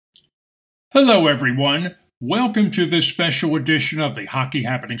Hello, everyone. Welcome to this special edition of the Hockey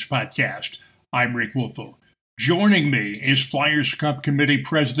Happenings Podcast. I'm Rick Woelfel. Joining me is Flyers Cup Committee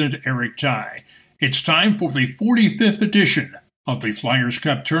President Eric Ty. It's time for the 45th edition of the Flyers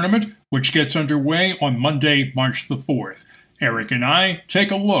Cup Tournament, which gets underway on Monday, March the 4th. Eric and I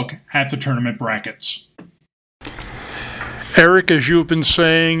take a look at the tournament brackets. Eric, as you've been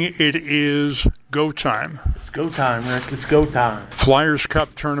saying, it is go time. It's go time, Rick. It's go time. Flyers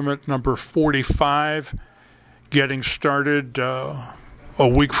Cup Tournament number 45 getting started a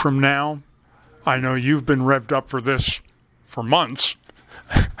week from now. I know you've been revved up for this for months,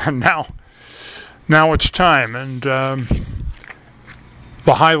 and now it's time. And the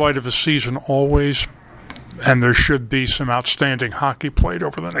highlight of the season always, and there should be some outstanding hockey played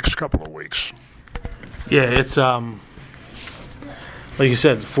over the next couple of weeks. Yeah, it's like you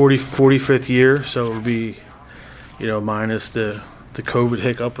said, 45th year, so it'll be, minus the COVID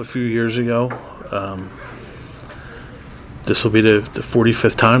hiccup a few years ago. This will be the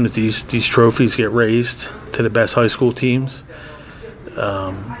 45th time that these trophies get raised to the best high school teams.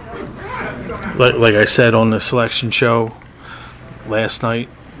 Like I said on the selection show last night,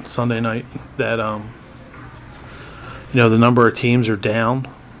 Sunday night, that the number of teams are down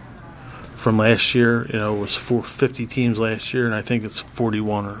from last year. It was 50 teams last year, and I think it's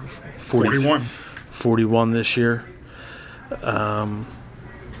 41 or 41 this year. Some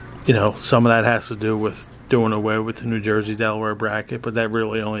of that has to do with doing away with the New Jersey-Delaware bracket, but that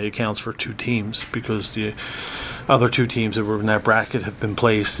really only accounts for two teams because the other two teams that were in that bracket have been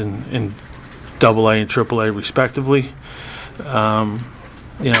placed in AA and AAA respectively. A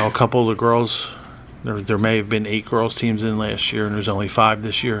couple of the girls, there may have been 8 girls teams in last year, and there's only 5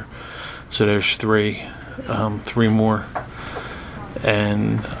 this year. So there's 3 more.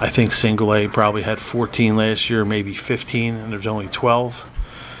 And I think single A probably had 14 last year, maybe 15, and there's only 12.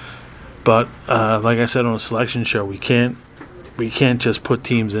 But like I said on the selection show, we can't just put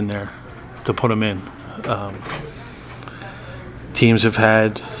teams in there to put them in. Teams have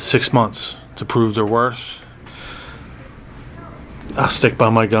had 6 months to prove their worth. I'll stick by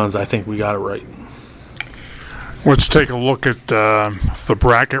my guns. I think we got it right. Let's take a look at the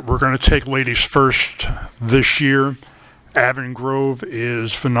bracket. We're going to take ladies first this year. Avon Grove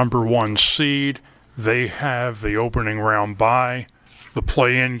is the number 1 seed. They have the opening round bye. The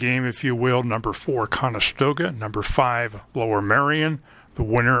play-in game, if you will, number 4, Conestoga, number 5, Lower Merion. The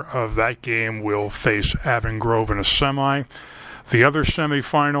winner of that game will face Avon Grove in a semi. The other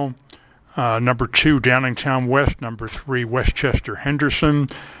semifinal, number 2, Downingtown West, number 3, Westchester Henderson.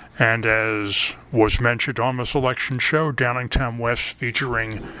 And as was mentioned on the selection show, Downingtown West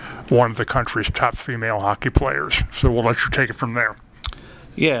featuring one of the country's top female hockey players. So we'll let you take it from there.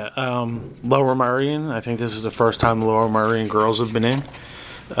 Yeah, Lower Merion, I think this is the first time the Lower Merion girls have been in.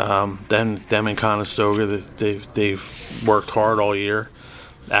 Then them in Conestoga, they've worked hard all year.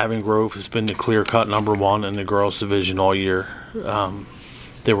 Avon Grove has been the clear-cut number 1 in the girls' division all year.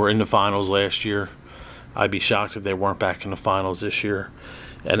 They were in the finals last year. I'd be shocked if they weren't back in the finals this year.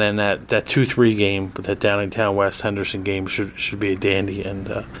 And then that 2-3 game, that Downingtown West Henderson game should be a dandy.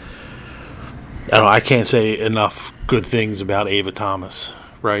 And I can't say enough good things about Ava Thomas,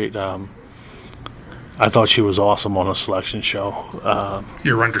 right? I thought she was awesome on a selection show.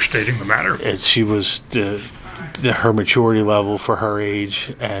 You're understating the matter. She was her maturity level for her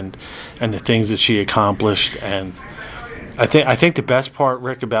age and the things that she accomplished. And I think the best part,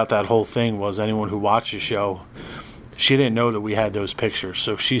 Rick, about that whole thing was anyone who watched the show, she didn't know that we had those pictures,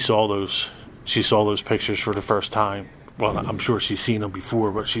 so she saw those pictures for the first time. Well, I'm sure she's seen them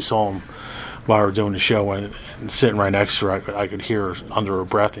before, but she saw them while we were doing the show, and sitting right next to her, I could hear her under her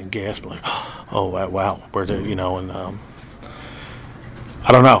breath and gasp, like, "Oh wow, where did And I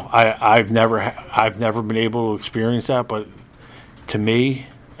don't know. I've never been able to experience that, but to me,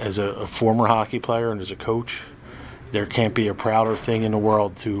 as a former hockey player and as a coach, there can't be a prouder thing in the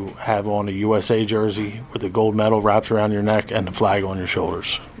world to have on a USA jersey with a gold medal wrapped around your neck and the flag on your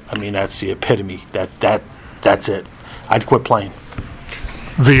shoulders. I mean, that's the epitome. That's it. I'd quit playing.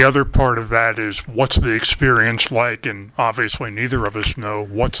 The other part of that is, what's the experience like? And obviously neither of us know,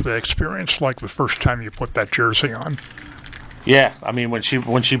 what's the experience like the first time you put that jersey on? Yeah, I mean, when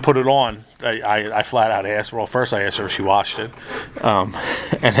she put it on, I flat out asked her. Well, first I asked her if she washed it. And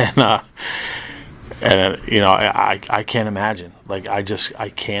then... I can't imagine. Like, I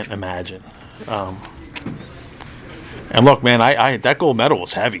can't imagine. And look, man, I that gold medal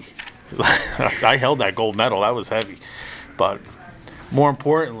was heavy. I held that gold medal. That was heavy. But more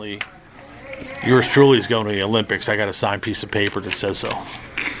importantly, yours truly is going to the Olympics. I got a signed piece of paper that says so.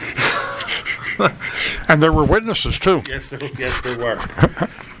 And there were witnesses, too. Yes, there were.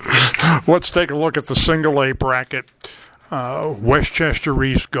 Let's take a look at the single A bracket. Westchester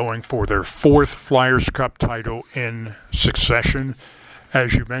East going for their fourth Flyers Cup title in succession.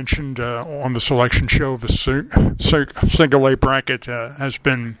 As you mentioned on the selection show, the single A bracket has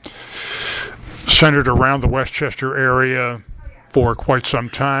been centered around the Westchester area for quite some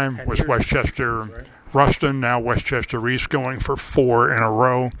time. Was Westchester Ruston, now Westchester East going for 4 in a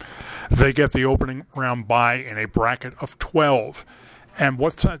row. They get the opening round bye in a bracket of 12. And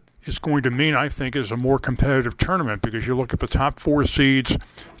what that is going to mean, I think, is a more competitive tournament, because you look at the top 4 seeds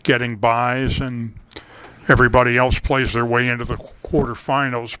getting byes and everybody else plays their way into the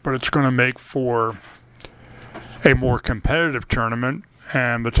quarterfinals, but it's going to make for a more competitive tournament,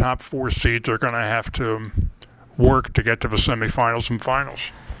 and the top 4 seeds are going to have to work to get to the semifinals and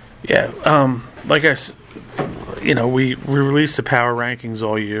finals. Yeah, like I said, we released the power rankings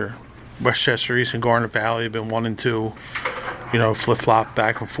all year. Westchester East and Garnet Valley have been 1 and 2, flip-flop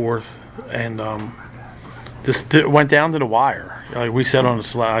back and forth, and this went down to the wire. Like we said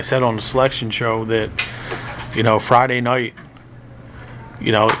I said on the selection show that, Friday night,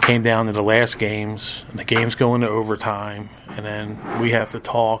 it came down to the last games, and the games go into overtime, and then we have to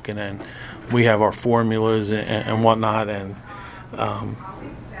talk, and then we have our formulas and whatnot, and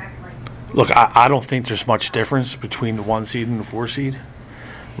look, I don't think there's much difference between the 1 seed and the 4 seed,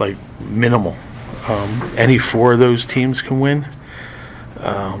 like minimal. Any 4 of those teams can win,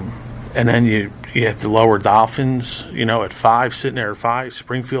 and then you have the lower Dolphins, at 5, sitting there at 5.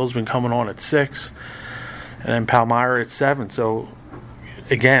 Springfield's been coming on at 6, and then Palmyra at 7. So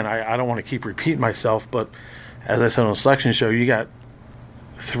again, I don't want to keep repeating myself, but as I said on the selection show, you got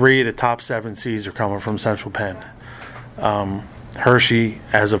 3 of the top 7 seeds are coming from Central Penn. Hershey,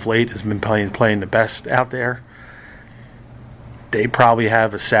 as of late, has been playing the best out there. They probably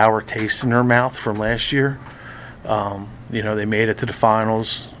have a sour taste in their mouth from last year. They made it to the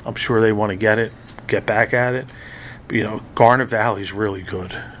finals. I'm sure they want to get back at it. But, Garnet Valley's really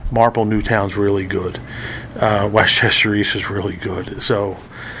good. Marple Newtown's really good. Westchester East is really good. So,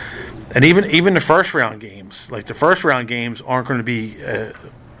 and even the first round games, aren't going to be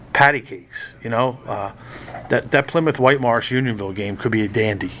patty cakes. That Plymouth Whitemarsh Unionville game could be a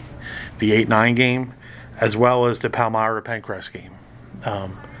dandy. The 8-9 game, as well as the Palmyra Pencrest game.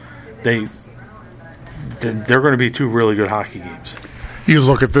 They're going to be 2 really good hockey games. You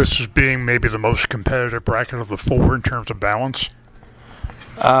look at this as being maybe the most competitive bracket of the 4 in terms of balance?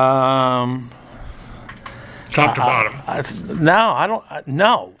 Top to bottom. No, I don't.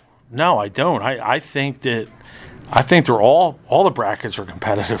 No, I don't. I think they're all the brackets are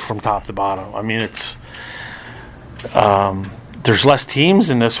competitive from top to bottom. I mean, it's there's less teams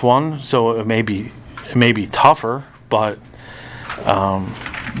in this one, so it may be tougher, but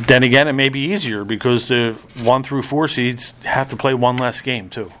then again, it may be easier because the 1 through 4 seeds have to play 1 less game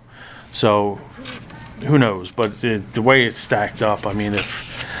too. So who knows? But the way it's stacked up, I mean,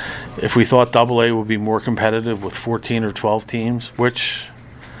 if we thought AA would be more competitive with 14 or 12 teams, which,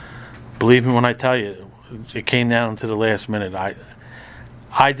 believe me when I tell you, it came down to the last minute.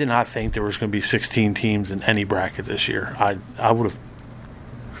 I did not think there was going to be 16 teams in any bracket this year. I would have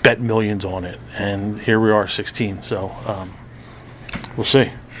bet millions on it, and here we are, 16. So we'll see.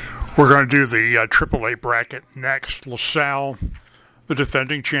 We're going to do the AAA bracket next. LaSalle, the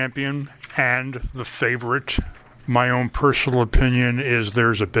defending champion and the favorite. My own personal opinion is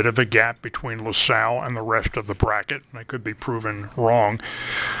there's a bit of a gap between LaSalle and the rest of the bracket. I could be proven wrong.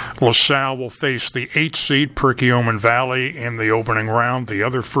 LaSalle will face the 8th seed Perkiomen Valley in the opening round. The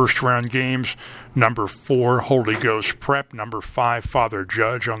other first-round games, number 4, Holy Ghost Prep, number 5, Father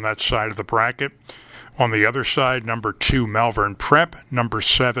Judge on that side of the bracket. On the other side, number 2, Malvern Prep, number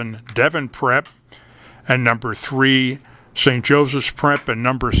 7, Devon Prep, and number 3, St. Joseph's Prep, and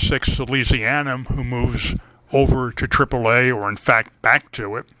number 6, Salesianum, who moves over to AAA, or in fact back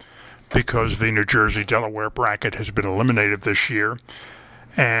to it, because the New Jersey-Delaware bracket has been eliminated this year.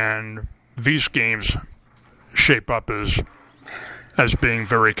 And these games shape up as being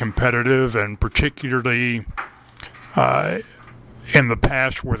very competitive, and particularly in the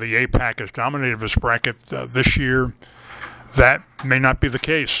past where the APAC has dominated this bracket this year, that may not be the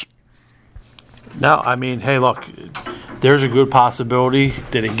case. No, I mean, hey, look, there's a good possibility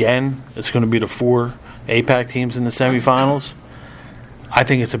that, again, it's going to be the 4 APAC teams in the semifinals. I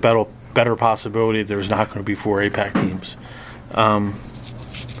think it's a better possibility that there's not going to be 4 APAC teams.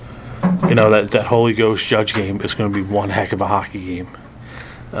 That Holy Ghost Judge game is going to be one heck of a hockey game.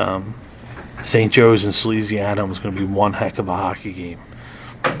 St. Joe's and Salesianum is going to be one heck of a hockey game.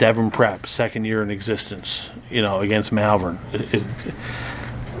 Devon Prep, second year in existence, against Malvern.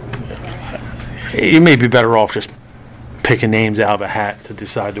 You may be better off just picking names out of a hat to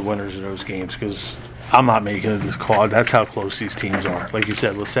decide the winners of those games, because I'm not making this call. That's how close these teams are. Like you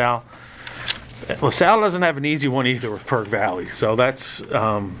said, LaSalle doesn't have an easy one either with Perk Valley. So that's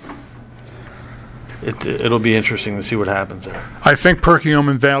it'll be interesting to see what happens there. I think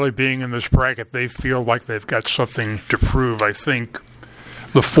Perkiomen Valley being in this bracket, they feel like they've got something to prove. I think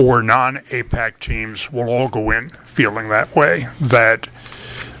the 4 non-APAC teams will all go in feeling that way, that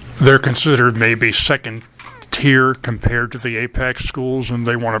they're considered maybe second tier compared to the APAC schools, and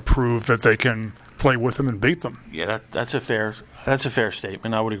they want to prove that they can play with them and beat them. Yeah, that's a fair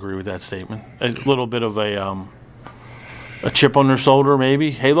statement. I would agree with that statement. A little bit of a chip on their shoulder,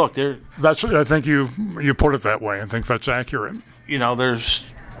 maybe. Hey, look, I think you put it that way. I think that's accurate. You know,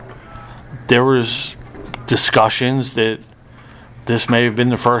 there was discussions that this may have been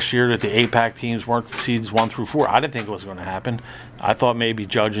the first year that the APAC teams weren't the seeds 1 through 4. I didn't think it was going to happen. I thought maybe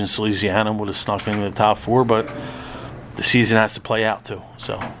Judge and Salesianum would have snuck into the top 4, but the season has to play out too.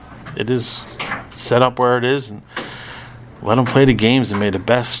 So it is set up where it is, and let them play the games and may the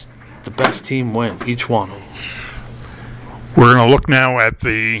best team win each one. We're going to look now at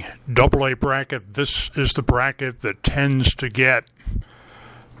the AA bracket. This is the bracket that tends to get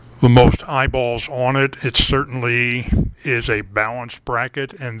the most eyeballs on it. It certainly is a balanced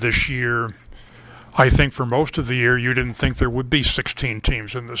bracket, and this year, I think for most of the year, you didn't think there would be 16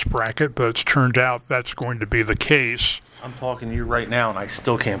 teams in this bracket, but it's turned out that's going to be the case. I'm talking to you right now, and I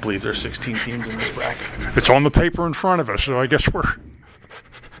still can't believe there's 16 teams in this bracket. It's on the paper in front of us, so I guess the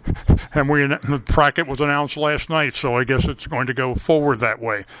bracket was announced last night, so I guess it's going to go forward that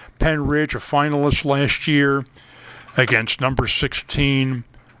way. Penn Ridge, a finalist last year against number 16,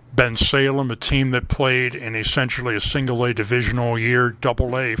 Ben Salem, a team that played in essentially a single-A divisional year,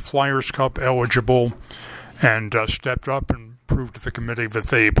 AA Flyers Cup eligible, and stepped up and proved to the committee that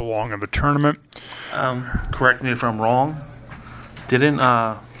they belong in the tournament. Correct me if I'm wrong. Didn't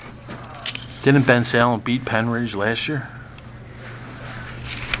Ben Salem beat Penn Ridge last year?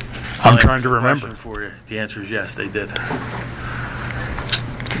 I'm trying to remember. For you. The answer is yes, they did.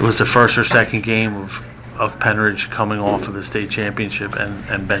 It was the first or second game of Penn Ridge coming off of the state championship,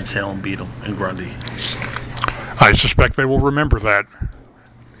 and Ben Salem beat them in Grundy. I suspect they will remember that.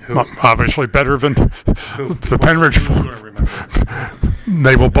 Who? Obviously better than the Penn Ridge.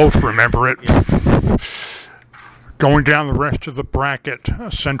 They will both remember it. Yeah. Going down the rest of the bracket,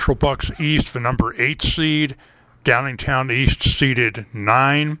 Central Bucks East, the number 8 seed. Downingtown East seeded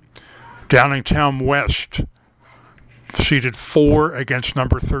 9. Downingtown West seeded 4 against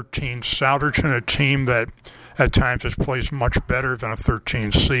number 13 Souderton, a team that at times has played much better than a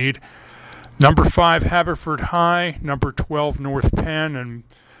 13 seed. Number 5 Haverford High, number 12 North Penn, and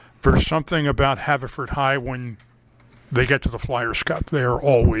there's something about Haverford High when they get to the Flyers Cup. They are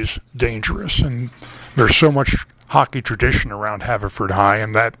always dangerous, and there's so much hockey tradition around Haverford High,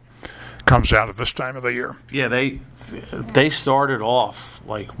 and that comes out at this time of the year. Yeah, they started off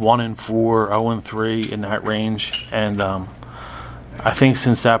like 1-4, 0-3 in that range, and I think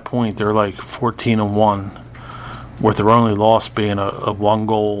since that point they're like 14-1, with their only loss being a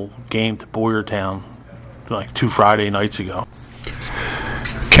 1-goal game to Boyertown like 2 Friday nights ago.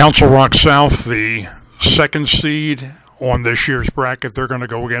 Council Rock South, the 2nd seed on this year's bracket, they're going to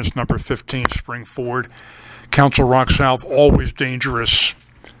go against number 15 Springford. Council Rock South, always dangerous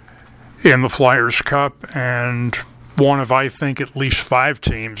in the Flyers Cup, and one of, I think, at least 5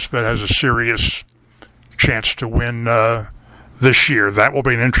 teams that has a serious chance to win this year. That will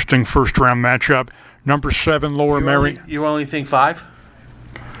be an interesting first-round matchup. Number 7, Lower Merion. You only think 5?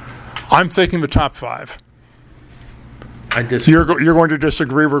 I'm thinking the top 5. I disagree. You're going to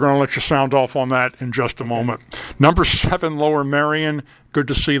disagree. We're going to let you sound off on that in just a moment. Number 7, Lower Merion. Good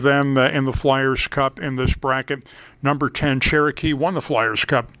to see them in the Flyers Cup in this bracket. Number 10, Cherokee won the Flyers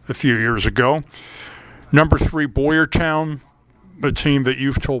Cup a few years ago. Number 3, Boyertown, a team that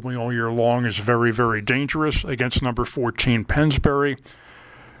you've told me all year long is very, very dangerous, against number 14, Pennsbury.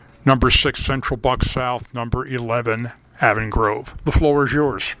 Number 6, Central Bucks South. Number 11, Avon Grove. The floor is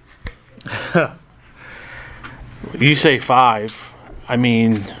yours. You say 5. I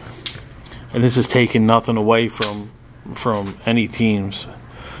mean, and this is taking nothing away from any teams.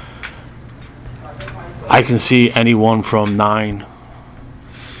 I can see anyone from 9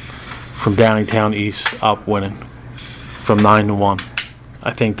 from Downingtown East up winning from 9-1.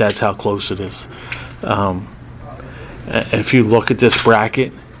 I think that's how close it is. If you look at this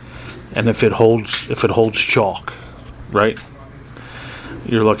bracket, and if it holds chalk, right?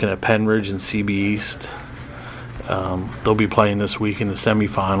 You're looking at Penn Ridge and CB East. They'll be playing this week in the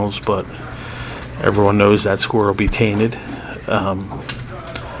semifinals, but everyone knows that score will be tainted.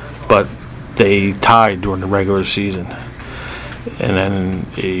 But they tied during the regular season. And then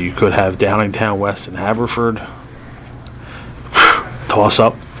you could have Downingtown West and Haverford. Toss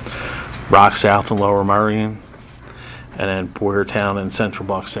up. Rock South and Lower Merion. And then Boyertown and Central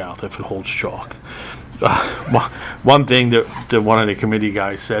Buck South if it holds chalk. One thing that one of the committee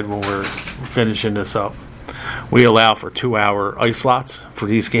guys said when we're finishing this up, we allow for 2-hour ice lots for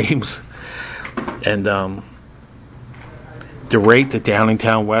these games. And the rate that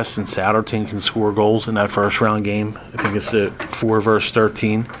Downingtown West and Souderton can score goals in that first round game, I think it's at 4 versus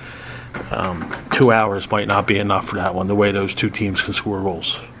 13. 2 hours might not be enough for that one, the way those two teams can score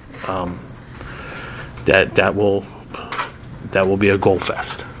goals. That will be a goal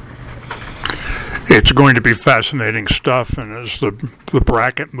fest. It's going to be fascinating stuff, and as the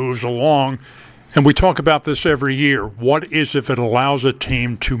bracket moves along, and we talk about this every year, what is if it allows a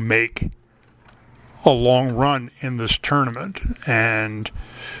team to make a long run in this tournament? And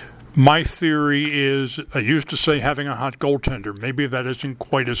my theory is, I used to say having a hot goaltender. Maybe that isn't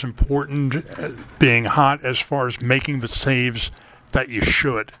quite as important, being hot as far as making the saves that you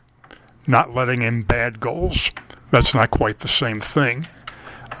should, not letting in bad goals. That's not quite the same thing.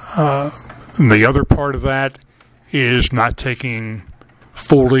 And the other part of that is not taking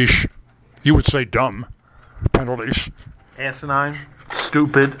foolish, you would say dumb, penalties. Asinine,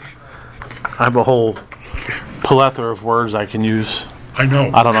 stupid. I have a whole plethora of words I can use. I know.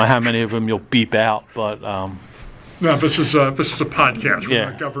 I don't know how many of them you'll beep out, but no, this is a podcast.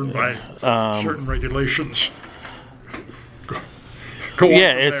 We're not governed by certain regulations. Go on.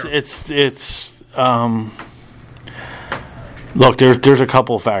 Yeah, it's look, there's a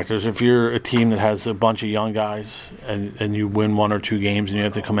couple of factors. If you're a team that has a bunch of young guys and you win 1 or 2 games and you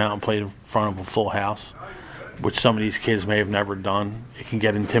have to come out and play in front of a full house, which some of these kids may have never done, it can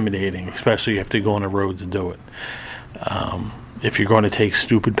get intimidating, especially if you have to go on the road to do it. If you're going to take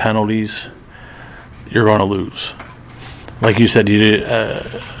stupid penalties, you're going to lose. Like you said,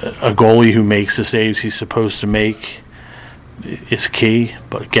 a goalie who makes the saves he's supposed to make is key,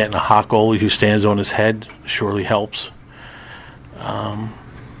 but getting a hot goalie who stands on his head surely helps. And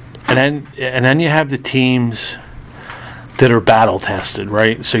then you have the teams that are battle tested,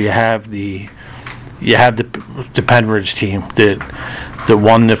 right? So you have the Penridge team that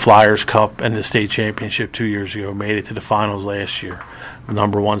won the Flyers Cup and the state championship 2 years ago, made it to the finals last year,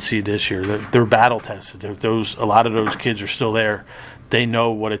 number 1 seed this year. They're battle tested. A lot of those kids are still there. They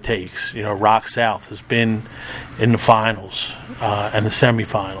know what it takes. You know, Rock South has been in the finals and the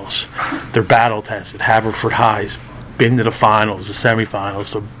semifinals. They're battle tested. Haverford High's been to the finals, the semifinals.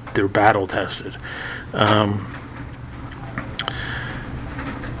 So they're battle tested.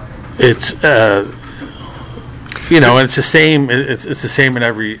 It's it's the same. It's the same at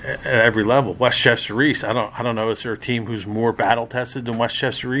every level. Westchester East. I don't know. Is there a team who's more battle tested than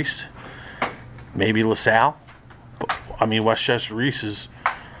Westchester East? Maybe LaSalle. But, I mean, Westchester East has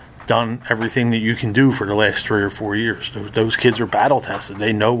done everything that you can do for the last 3 or 4 years. Those kids are battle tested.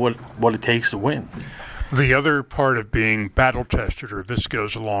 They know what it takes to win. The other part of being battle tested, or this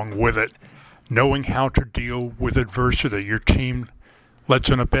goes along with it, knowing how to deal with adversity. Your team lets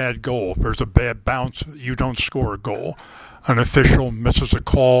in a bad goal. If there's a bad bounce, you don't score a goal. An official misses a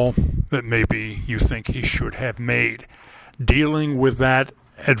call that maybe you think he should have made. Dealing with that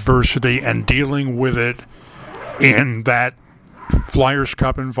adversity and dealing with it in that Flyers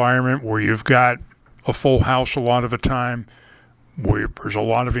Cup environment where you've got a full house a lot of the time, where there's a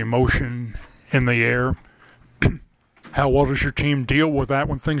lot of emotion in the air. How well does your team deal with that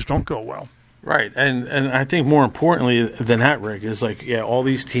when things don't go well? Right, and I think more importantly than that, Rick, is all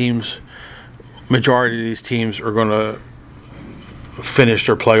these teams, majority of these teams are going to finish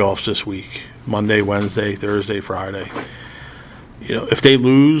their playoffs this week, Monday, Wednesday, Thursday, Friday. You know, if they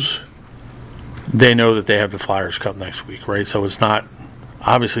lose, they know that they have the Flyers Cup next week, right? So it's not,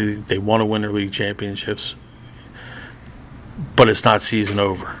 obviously they want to win their league championships, but it's not season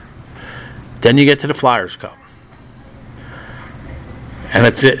over. Then you get to the Flyers Cup. And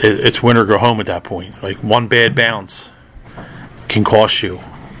that's it. It's win or go home at that point. Like, one bad bounce can cost you.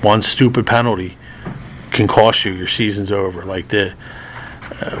 One stupid penalty can cost you. Your season's over. Like,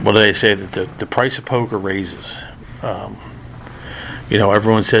 what do they say? That the price of poker raises.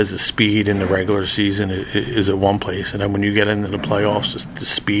 Everyone says the speed in the regular season is at one place, and then when you get into the playoffs, the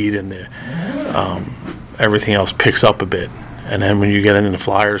speed and everything else picks up a bit. And then when you get into the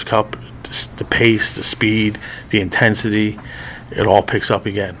Flyers Cup, the pace, the speed, the intensity, it all picks up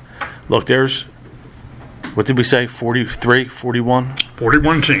again. Look, there's, what did we say, 43, 41?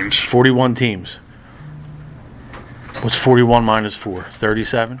 41 teams. 41 teams. What's 41 minus 4?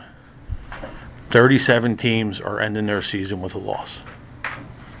 37? 37 teams are ending their season with a loss.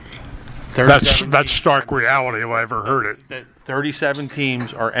 That's stark reality if I ever heard it. 37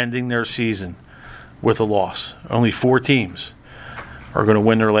 teams are ending their season with a loss. Only 4 teams are going to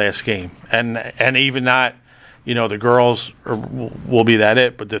win their last game, and even not, the girls will be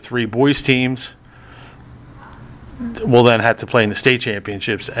it, but the 3 boys teams will then have to play in the state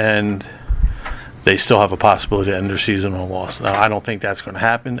championships, and they still have a possibility to end their season on a loss. Now, I don't think that's going to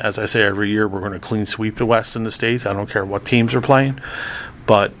happen. As I say, every year we're going to clean sweep the West and the states. I don't care what teams are playing,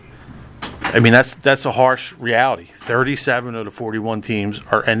 but I mean that's a harsh reality. 37 of the 41 teams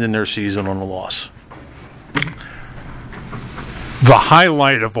are ending their season on a loss. The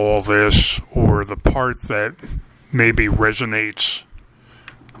highlight of all this, or the part that maybe resonates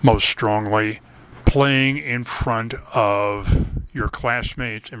most strongly, playing in front of your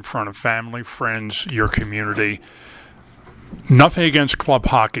classmates, in front of family, friends, your community. Nothing against club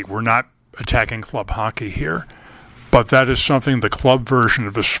hockey. We're not attacking club hockey here. But that is something the club version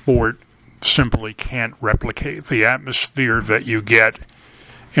of the sport simply can't replicate. The atmosphere that you get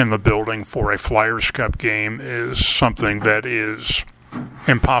in the building for a Flyers Cup game is something that is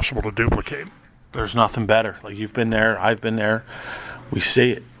impossible to duplicate. There's nothing better. Like, you've been there, I've been there. We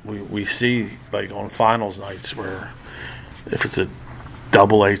see it. We see, like, on finals nights where if it's a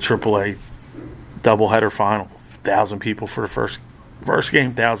AA, AAA doubleheader final, 1,000 people for the first game,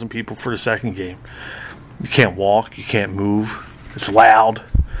 1,000 people for the second game. You can't walk, you can't move. It's loud.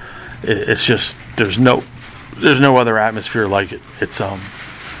 It's just there's no other atmosphere like it. It's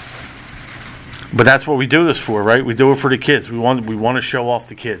but that's what we do this for, right? We do it for the kids. We want to show off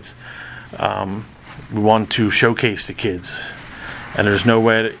the kids. We want to showcase the kids, and there's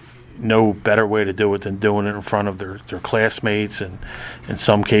no better way to do it than doing it in front of their classmates, and in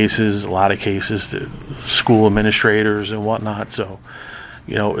some cases, a lot of cases, the school administrators and whatnot. So,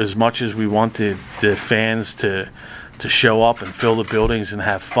 as much as we want the fans to show up and fill the buildings and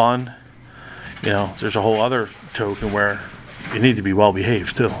have fun, there's a whole other token where you need to be well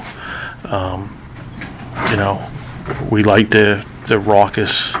behaved too. We like the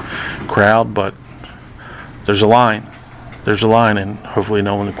raucous crowd, but there's a line. There's a line, and hopefully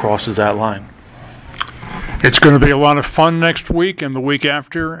no one crosses that line. It's going to be a lot of fun next week and the week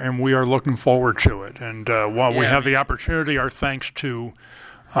after, and we are looking forward to it. And while we have the opportunity, our thanks to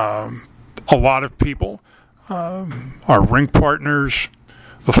a lot of people, our rink partners,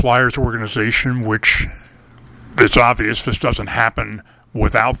 the Flyers organization, which it's obvious this doesn't happen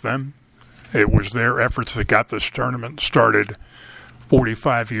without them. It was their efforts that got this tournament started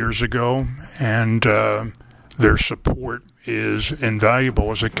 45 years ago, and their support is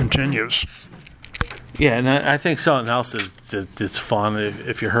invaluable as it continues. Yeah, and I think something else that's fun,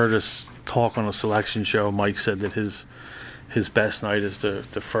 if you heard us talk on a selection show, Mike said that his best night is the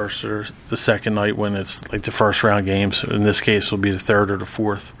first or the second night when it's like the first round games. In this case, will be the third or the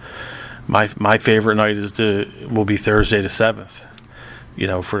fourth. My favorite night will be Thursday the 7th.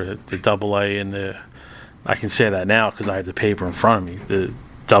 For the AA and I can say that now because I have the paper in front of me. The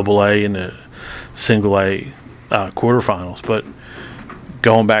AA and the single A quarterfinals, but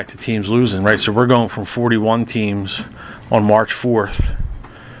going back to teams losing, right? So we're going from 41 teams on March 4th.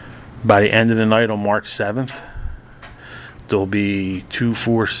 By the end of the night on March 7th, there'll be 2,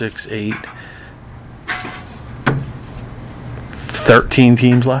 4, 6, 8, 13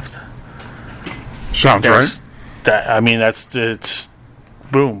 teams left. Sounds right. It's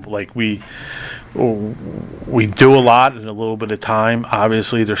boom. Like we do a lot in a little bit of time.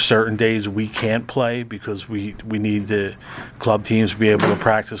 Obviously, there's certain days we can't play because we need the club teams to be able to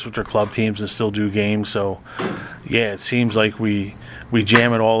practice with their club teams and still do games. So, yeah, it seems like we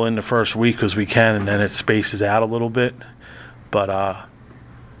jam it all in the first week because we can, and then it spaces out a little bit. But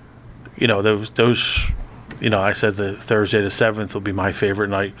those I said the Thursday the 7th will be my favorite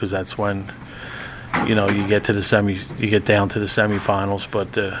night because that's when you get to you get down to the semifinals.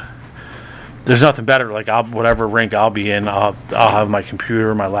 But there's nothing better. Like whatever rink I'll be in, I'll have my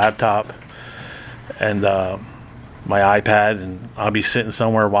computer, my laptop, and my iPad, and I'll be sitting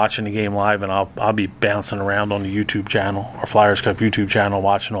somewhere watching the game live, and I'll be bouncing around on the YouTube channel, or Flyers Cup YouTube channel,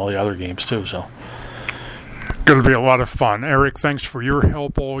 watching all the other games too. So, going to be a lot of fun. Eric, thanks for your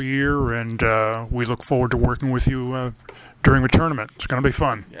help all year, and we look forward to working with you during the tournament. It's going to be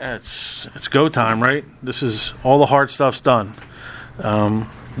fun. Yeah, it's go time, right? This is all the hard stuff's done.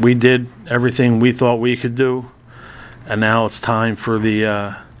 We did everything we thought we could do, and now it's time for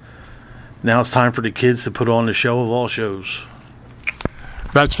the kids to put on the show of all shows.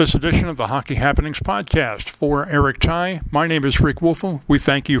 That's this edition of the Hockey Happenings podcast. For Eric Ty, my name is Rick Woelfel. We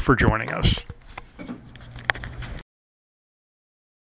thank you for joining us.